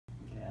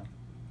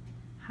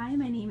Hi,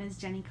 my name is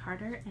Jenny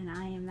Carter and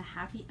I am the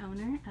happy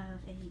owner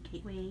of a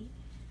Gateway,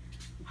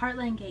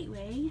 Heartland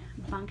Gateway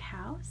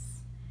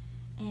bunkhouse,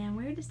 and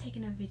we're just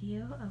taking a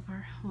video of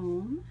our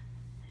home.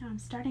 Now, I'm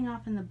starting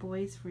off in the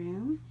boys'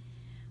 room.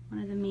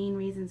 One of the main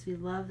reasons we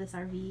love this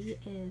RV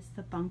is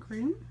the bunk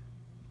room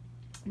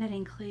that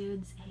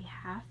includes a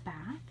half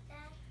bath.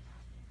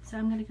 So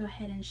I'm going to go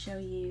ahead and show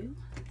you,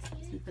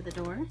 excuse me for the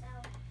door,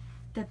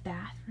 the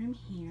bathroom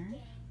here.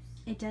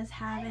 It does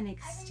have an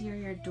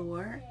exterior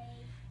door,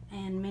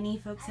 and many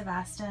folks have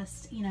asked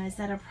us, is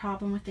that a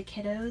problem with the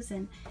kiddos?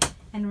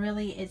 And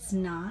really it's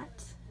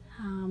not.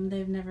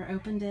 They've never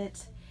opened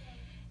it,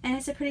 and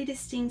it's a pretty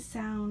distinct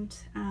sound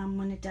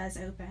when it does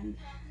open.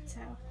 So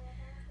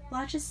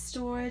lots of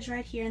storage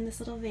right here in this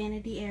little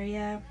vanity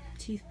area,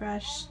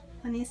 toothbrush,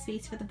 plenty of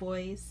space for the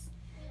boys.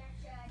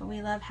 But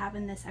we love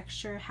having this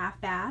extra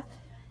half bath,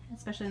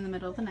 especially in the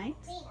middle of the night.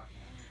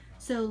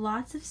 So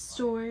lots of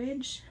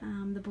storage.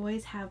 The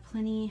boys have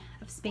plenty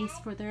of space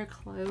for their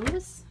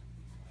clothes,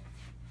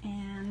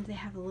 and they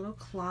have a little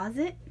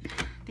closet.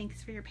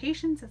 Thanks for your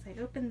patience as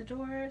I open the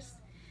doors.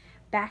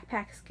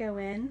 Backpacks go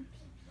in.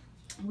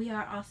 We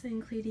are also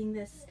including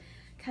this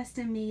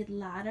custom-made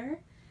ladder,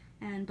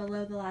 and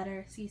below the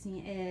ladder,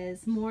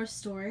 is more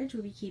storage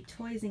where we keep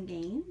toys and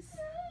games.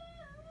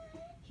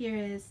 Here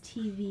is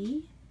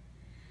TV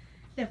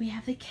that we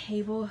have the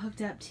cable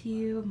hooked up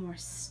to, more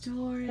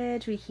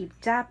storage. We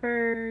keep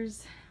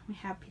diapers. We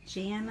have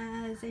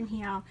pajamas in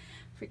here.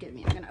 Forgive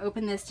me, I'm going to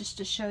open this just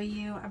to show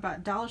you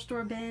about dollar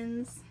store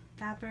bins,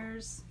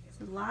 diapers.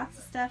 So lots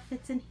of stuff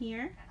fits in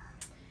here.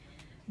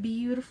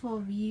 Beautiful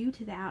view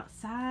to the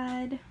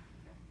outside.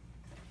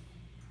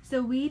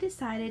 So we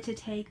decided to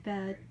take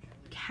the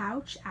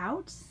couch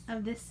out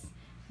of this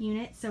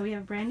unit. So we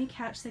have a brand new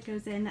couch that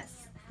goes in that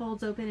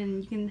folds open,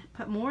 and you can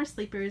put more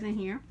sleepers in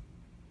here.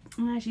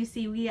 And as you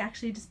see, we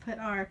actually just put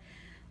our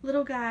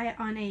little guy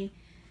on a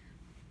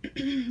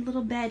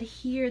little bed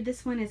here.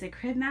 This one is a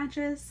crib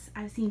mattress.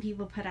 I've seen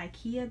people put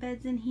IKEA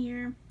beds in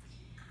here.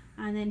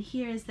 And then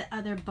here is the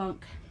other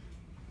bunk.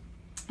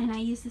 And I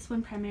use this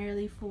one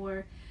primarily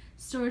for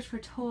storage for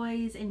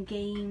toys and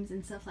games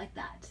and stuff like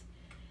that.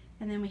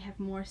 And then we have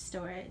more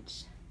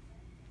storage.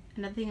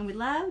 Another thing we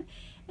love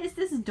is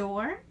this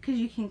door, because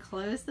you can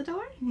close the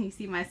door. You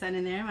see my son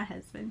in there, my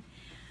husband.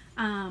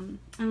 And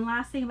the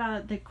last thing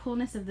about the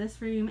coolness of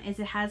this room is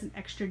it has an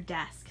extra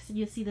desk. So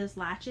you'll see those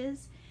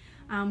latches.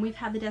 We've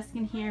had the desk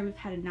in here, we've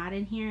had it not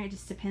in here. It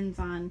just depends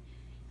on,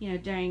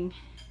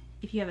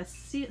 if you have a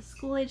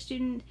school-age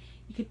student,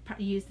 you could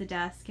use the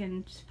desk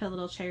and just put a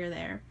little chair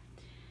there.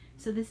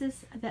 So this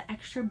is the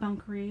extra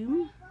bunk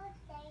room.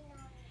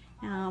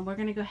 We're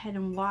going to go ahead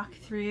and walk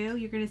through.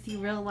 You're going to see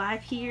real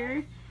life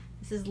here.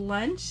 This is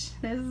lunch.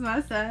 This is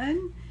my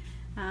son.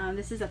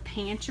 This is a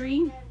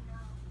pantry.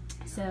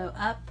 So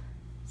up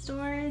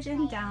storage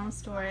and down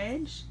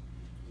storage.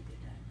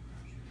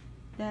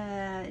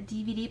 The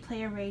DVD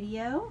player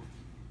radio.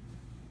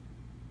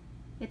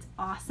 It's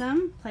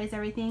awesome. Plays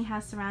everything,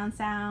 has surround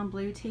sound,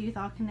 Bluetooth,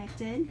 all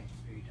connected.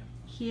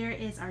 Here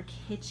is our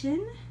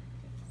kitchen.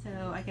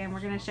 So again,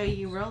 we're going to show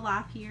you real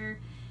life here.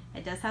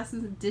 It does have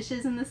some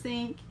dishes in the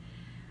sink.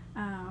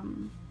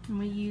 And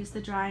we use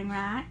the drying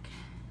rack.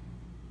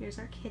 Here's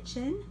our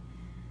kitchen.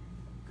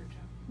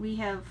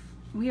 We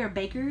are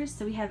bakers,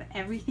 so we have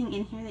everything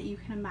in here that you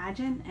can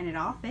imagine, and it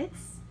all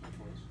fits.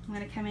 I'm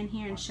going to come in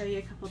here and show you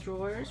a couple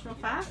drawers real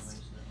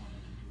fast.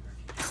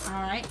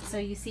 Alright, so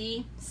you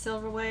see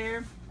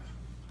silverware.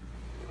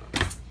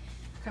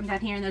 Come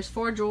down here and there's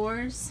 4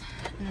 drawers.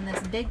 And then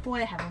this big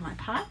boy, I have all my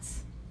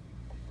pots.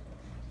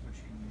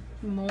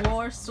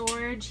 More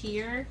storage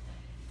here.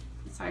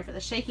 Sorry for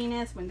the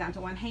shakiness, went down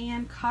to one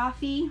hand.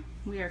 Coffee.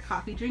 We are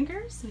coffee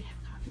drinkers, so we have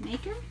a coffee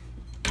maker.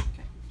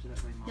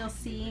 You'll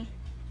see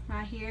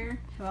right here,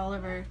 have all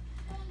of our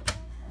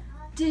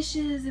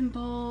dishes and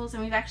bowls,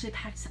 and we've actually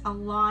packed a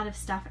lot of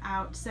stuff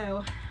out.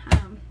 So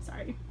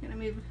sorry, I'm gonna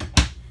move.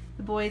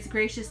 The boys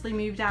graciously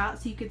moved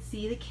out so you could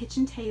see the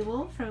kitchen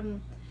table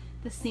from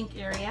the sink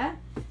area.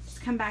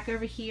 Just come back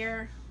over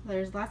here.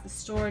 There's lots of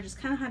storage. It's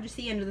kind of hard to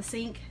see under the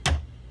sink,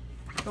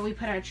 but we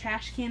put our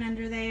trash can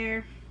under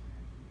there.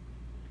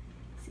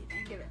 Let's see if I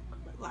can get it a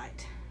little bit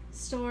light.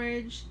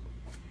 Storage,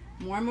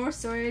 more and more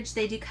storage.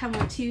 They do come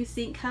with 2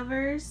 sink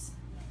covers.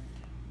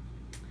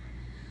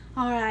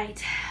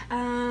 Alright,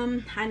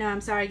 I know, I'm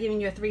sorry, giving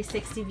you a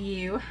 360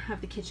 view of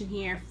the kitchen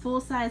here.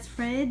 Full-size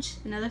fridge,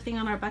 another thing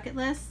on our bucket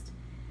list.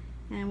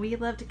 And we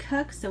love to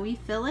cook, so we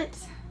fill it.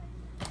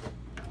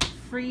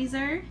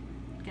 Freezer,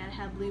 gotta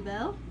have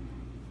Bluebell.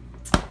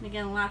 And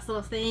again, the last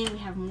little thing, we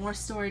have more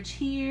storage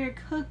here,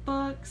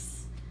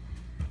 cookbooks.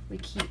 We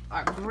keep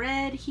our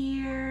bread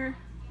here.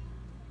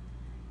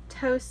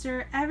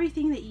 Toaster,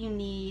 everything that you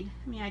need.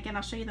 Again,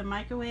 I'll show you the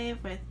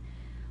microwave with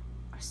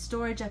our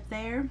storage up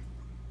there.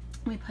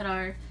 We put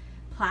our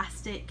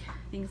plastic,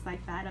 things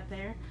like that up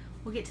there.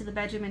 We'll get to the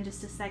bedroom in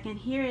just a second.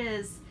 Here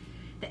is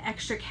the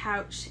extra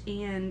couch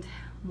and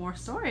more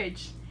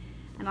storage.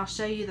 And I'll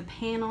show you the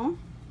panel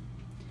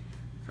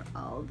for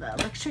all the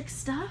electric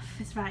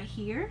stuff is right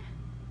here.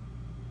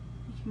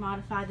 You You can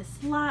modify the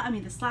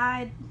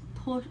slide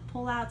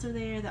pull outs are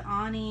there, the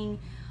awning,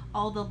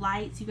 all the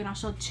lights. You can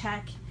also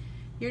check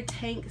your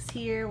tanks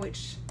here,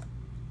 which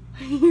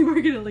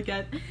we're gonna look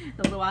at in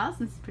a little while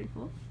since it's pretty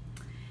cool.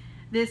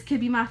 This could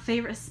be my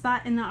favorite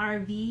spot in the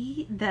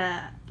RV.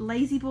 The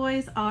lazy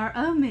boys are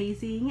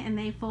amazing, and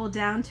they fold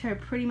down to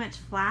pretty much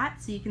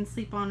flat, so you can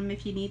sleep on them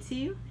if you need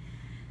to.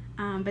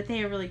 But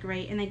they are really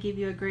great, and they give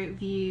you a great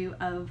view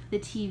of the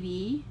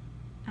TV.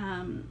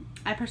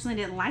 I personally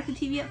didn't like the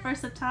TV at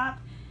first up top,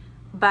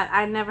 but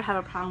I never have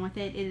a problem with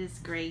it. It is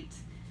great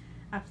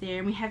up there.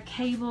 And we have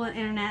cable and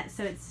internet,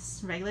 so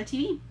it's regular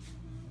TV.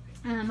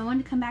 I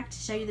wanted to come back to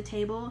show you the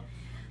table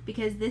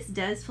because this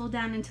does fold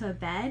down into a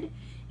bed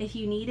if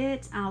you need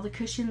it. All the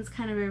cushions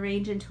kind of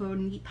arrange into a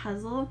neat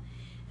puzzle.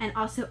 And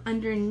also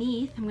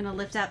underneath, I'm going to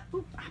lift up,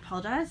 I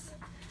apologize,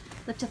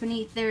 lift up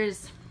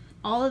underneath,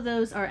 all of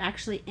those are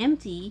actually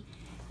empty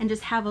and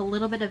just have a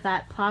little bit of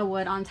that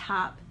plywood on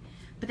top.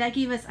 But that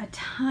gave us a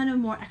ton of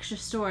more extra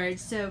storage.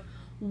 So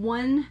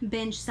one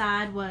bench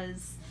side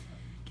was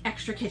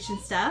extra kitchen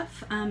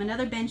stuff.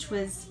 Another bench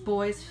was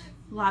boys'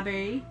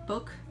 library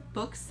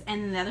books,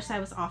 and then the other side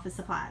was office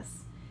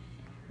supplies.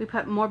 We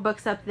put more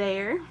books up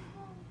there.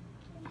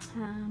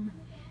 So I'm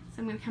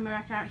going to come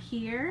back out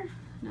here.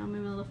 Now I'll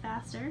move a little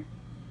faster.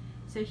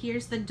 So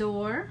here's the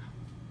door.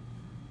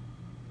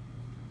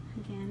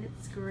 Again,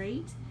 it's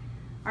great.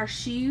 Our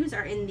shoes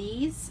are in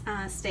these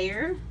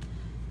stair.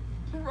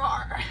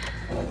 Roar.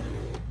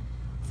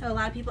 So a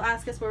lot of people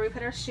ask us where we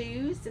put our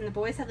shoes, and the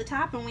boys have the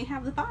top and we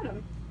have the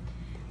bottom.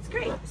 It's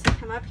great. So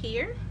come up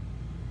here.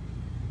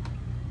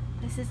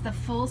 This is the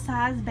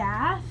full-size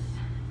bath.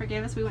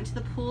 Forgive us, we went to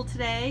the pool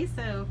today,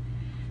 so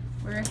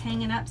we're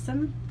hanging up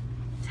some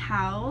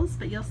towels,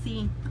 but you'll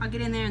see, I'll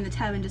get in there in the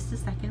tub in just a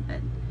second,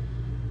 but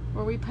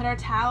where we put our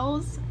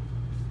towels,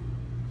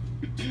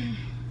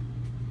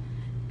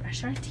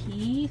 brush our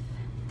teeth.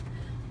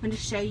 I'm going to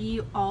show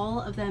you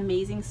all of the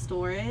amazing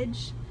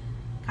storage.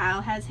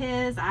 Kyle has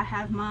his, I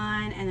have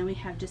mine, and then we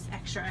have just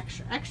extra.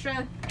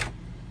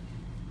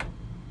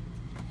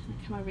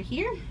 Come over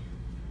here.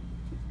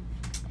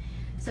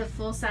 So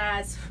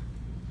full-size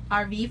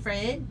RV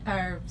fridge,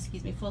 or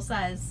excuse me,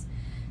 full-size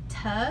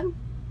tub.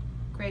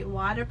 Great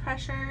water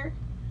pressure.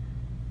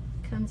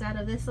 Comes out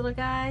of this little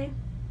guy.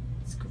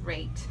 It's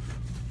great.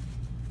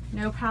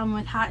 No problem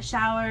with hot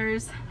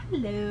showers.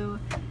 Hello.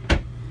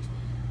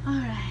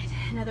 Alright,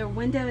 another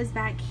window is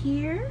back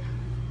here.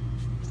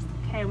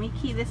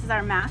 Okay, this is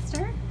our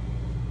master.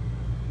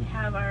 We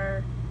have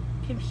our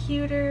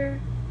computer,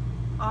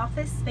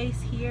 office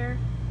space here.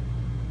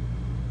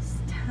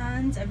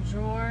 Tons of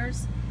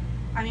drawers.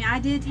 I mean, I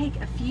did take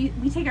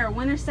we take our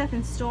winter stuff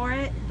and store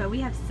it, but we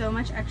have so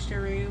much extra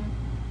room.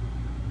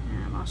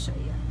 I'll show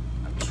you.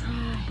 I'll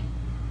try.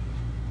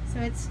 So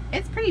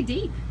it's pretty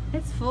deep.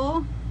 It's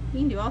full. You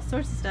can do all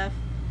sorts of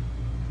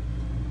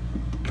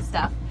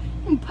stuff.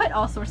 You can put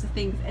all sorts of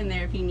things in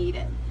there if you need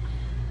it.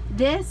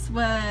 This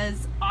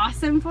was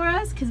awesome for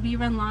us because we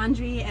run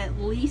laundry at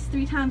least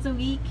 3 times a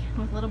week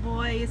with little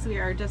boys. We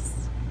are just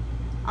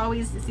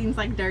always, it seems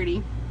like,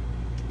 dirty.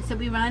 So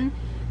we run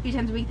 3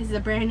 times a week. This is a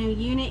brand new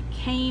unit.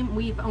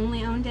 We've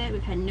only owned it.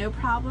 We've had no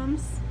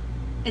problems.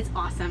 It's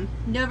awesome.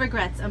 No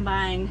regrets on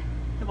buying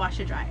the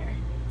washer dryer.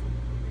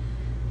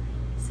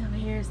 So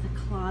here's the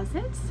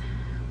closets.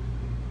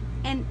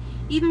 And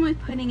even with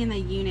putting in the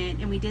unit,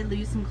 and we did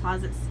lose some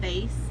closet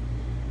space,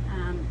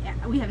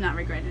 we have not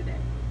regretted it.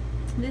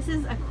 This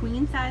is a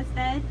queen size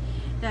bed.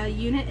 The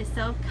unit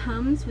itself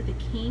comes with a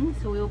king,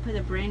 so we will put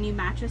a brand new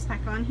mattress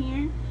back on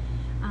here.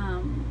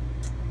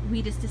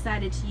 We just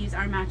decided to use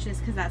our mattress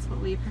because that's what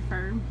we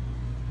prefer. I'm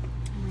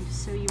going to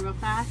show you real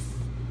fast.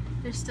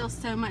 There's still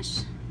so much,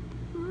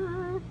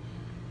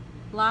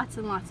 lots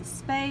and lots of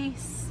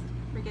space.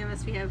 Forgive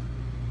us, we have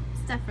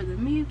stuff for the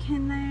mook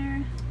in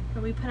there.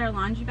 But we put our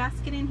laundry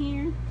basket in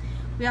here.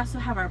 We also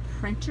have our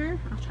printer.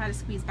 I'll try to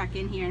squeeze back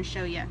in here and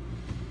show you.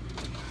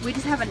 We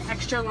just have an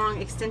extra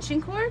long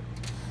extension cord,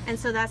 and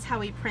so that's how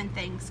we print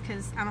things,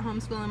 because I'm a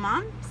homeschooling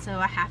mom, so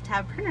I have to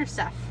have printer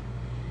stuff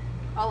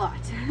a lot.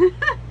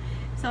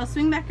 So I'll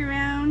swing back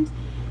around.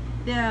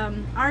 The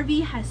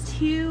RV has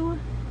 2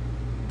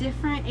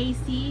 different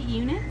AC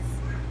units,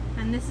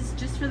 and this is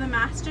just for the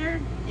master,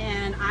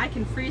 and I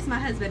can freeze my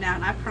husband out,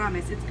 and I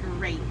promise it's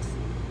great.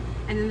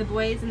 And then the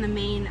boys in the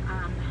main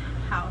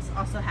house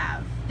also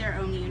have their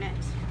own unit.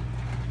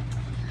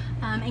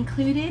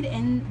 Included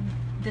in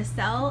the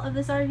sale of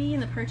this RV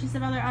and the purchase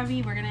of other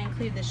RV, we're going to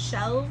include the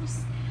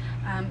shelves,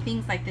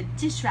 things like the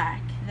dish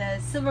rack, the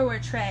silverware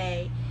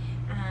tray,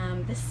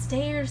 the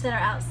stairs that are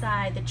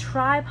outside, the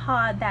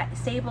tripod that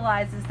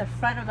stabilizes the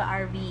front of the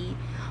RV,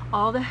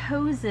 all the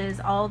hoses,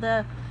 all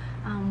the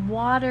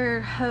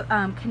water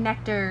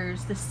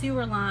connectors, the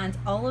sewer lines,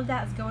 all of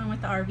that's going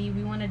with the RV.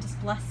 We want to just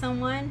bless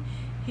someone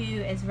who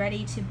is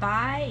ready to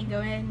buy and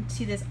go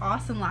into this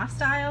awesome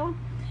lifestyle.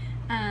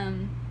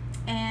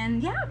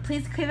 And yeah,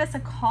 please give us a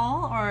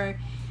call or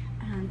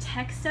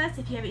text us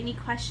if you have any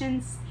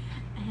questions,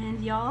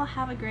 and y'all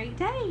have a great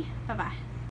day. Bye bye.